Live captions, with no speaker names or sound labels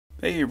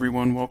Hey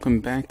everyone, welcome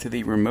back to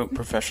the Remote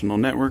Professional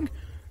Network.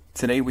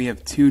 Today we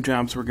have two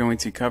jobs we're going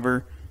to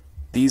cover.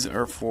 These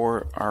are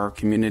for our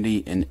community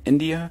in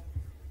India.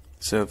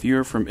 So if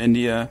you're from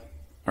India,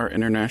 our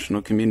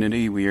international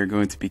community, we are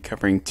going to be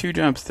covering two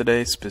jobs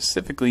today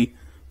specifically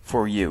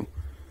for you.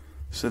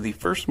 So the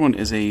first one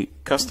is a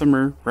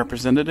customer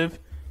representative.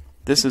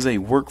 This is a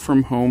work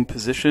from home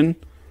position.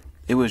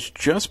 It was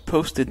just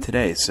posted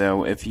today,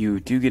 so if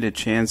you do get a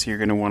chance, you're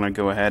going to want to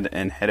go ahead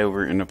and head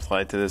over and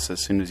apply to this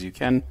as soon as you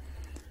can.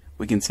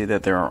 We can see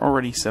that there are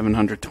already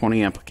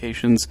 720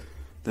 applications.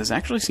 This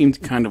actually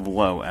seemed kind of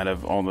low out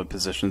of all the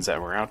positions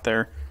that were out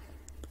there.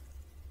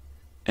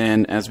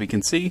 And as we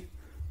can see,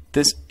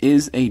 this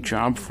is a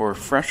job for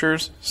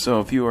freshers. So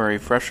if you are a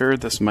fresher,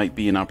 this might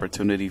be an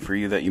opportunity for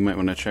you that you might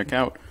want to check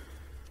out.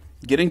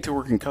 Getting to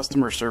work in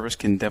customer service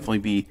can definitely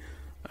be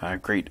a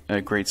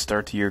great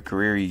start to your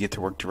career. You get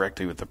to work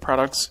directly with the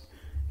products,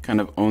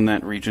 kind of own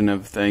that region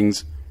of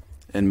things,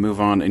 and move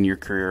on in your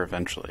career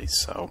eventually.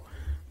 So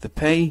the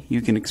pay,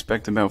 you can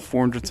expect about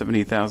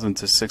 470,000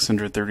 to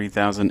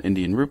 630,000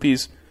 Indian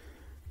rupees.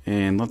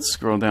 And let's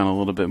scroll down a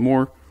little bit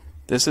more.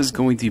 This is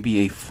going to be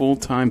a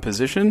full-time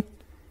position.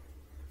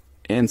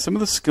 And some of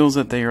the skills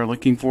that they are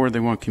looking for, they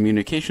want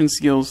communication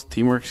skills,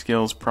 teamwork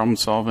skills, problem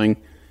solving,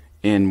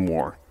 and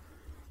more.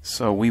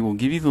 So we will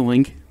give you the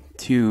link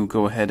to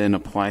go ahead and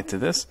apply to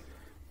this.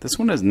 This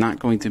one is not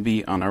going to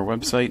be on our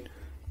website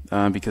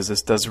because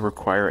this does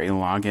require a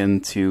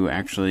login to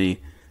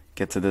actually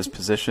get to this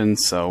position.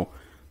 So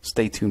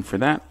stay tuned for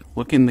that.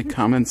 Look in the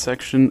comments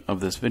section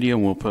of this video.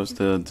 We'll post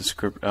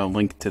a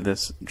link to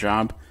this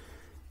job.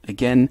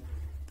 Again,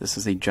 this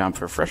is a job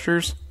for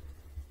freshers.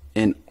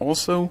 And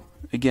also,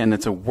 again,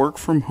 it's a work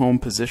from home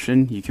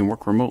position. You can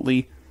work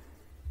remotely.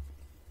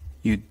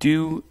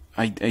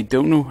 I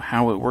don't know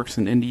how it works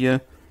in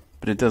India,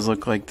 but it does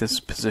look like this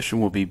position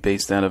will be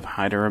based out of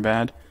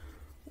Hyderabad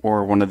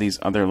or one of these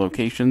other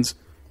locations.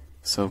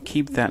 So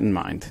keep that in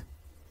mind.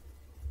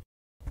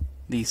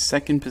 The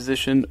second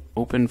position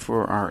open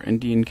for our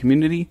Indian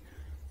community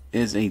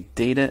is a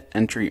data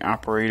entry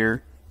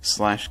operator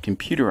 /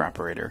 computer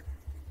operator.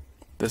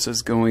 This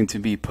is going to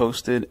be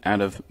posted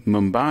out of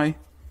Mumbai.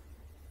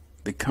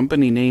 The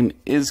company name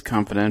is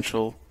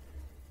confidential,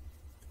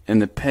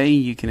 and the pay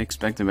you can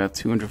expect about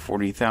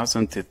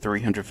 240,000 to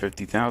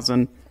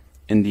 350,000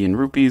 Indian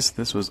rupees.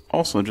 This was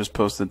also just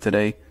posted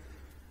today.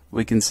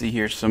 We can see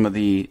here some of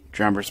the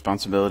job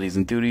responsibilities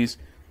and duties.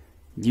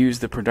 Use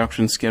the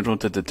production schedule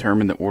to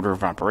determine the order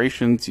of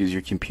operations. Use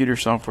your computer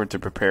software to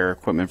prepare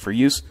equipment for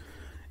use,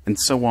 and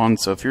so on.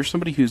 So if you're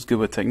somebody who's good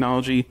with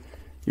technology,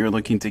 you're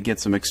looking to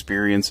get some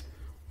experience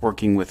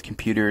working with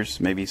computers,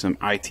 maybe some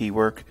IT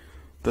work,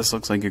 this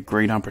looks like a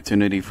great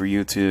opportunity for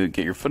you to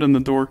get your foot in the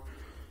door.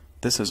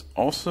 This is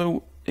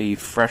also a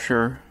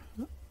fresher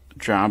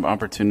job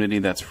opportunity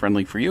that's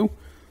friendly for you.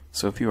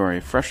 So if you are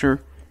a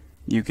fresher,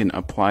 you can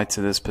apply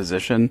to this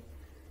position.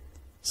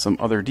 Some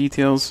other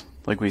details.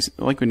 Like we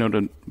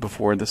noted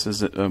before, this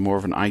is more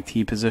of an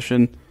IT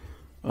position,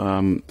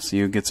 so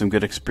you get some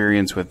good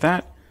experience with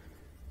that.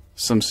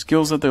 Some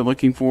skills that they're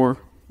looking for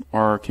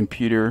are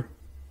computer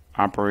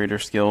operator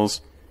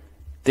skills,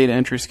 data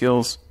entry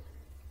skills,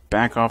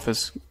 back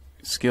office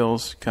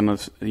skills, kind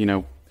of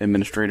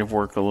administrative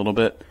work a little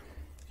bit,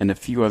 and a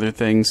few other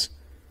things.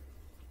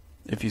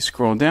 If you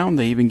scroll down,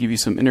 they even give you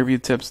some interview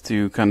tips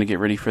to kind of get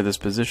ready for this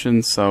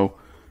position. So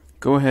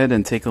go ahead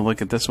and take a look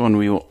at this one.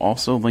 We will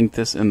also link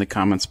this in the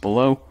comments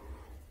below.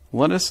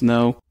 Let us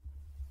know.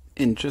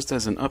 And just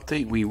as an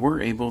update, we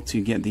were able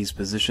to get these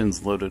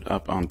positions loaded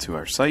up onto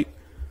our site.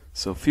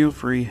 So feel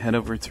free, head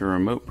over to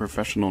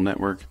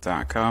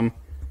remoteprofessionalnetwork.com.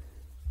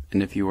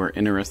 And if you are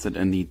interested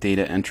in the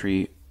data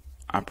entry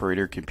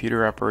operator,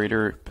 computer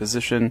operator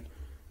position,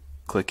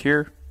 click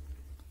here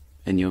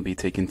and you'll be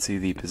taken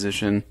to the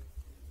position.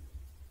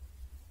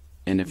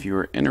 And if you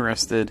are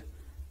interested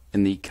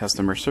in the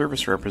customer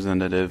service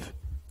representative,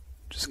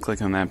 just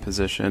click on that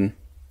position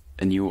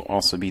and you will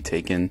also be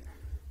taken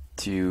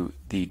to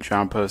the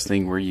job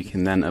posting where you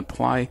can then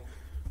apply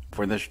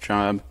for this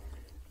job.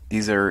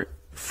 These are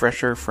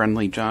fresher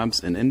friendly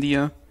jobs in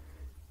India,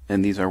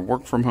 and these are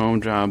work from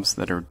home jobs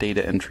that are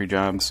data entry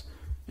jobs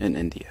in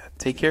India.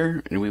 Take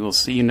care, and we will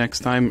see you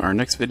next time. Our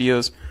next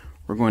videos,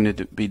 we're going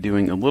to be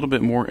doing a little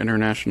bit more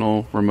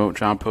international remote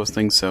job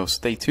posting, so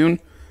stay tuned.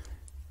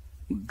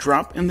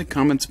 Drop in the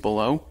comments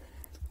below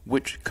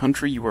which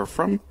country you are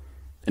from,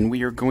 and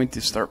we are going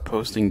to start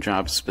posting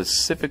jobs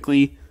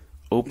specifically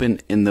open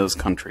in those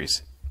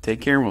countries.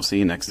 Take care, and we'll see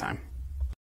you next time.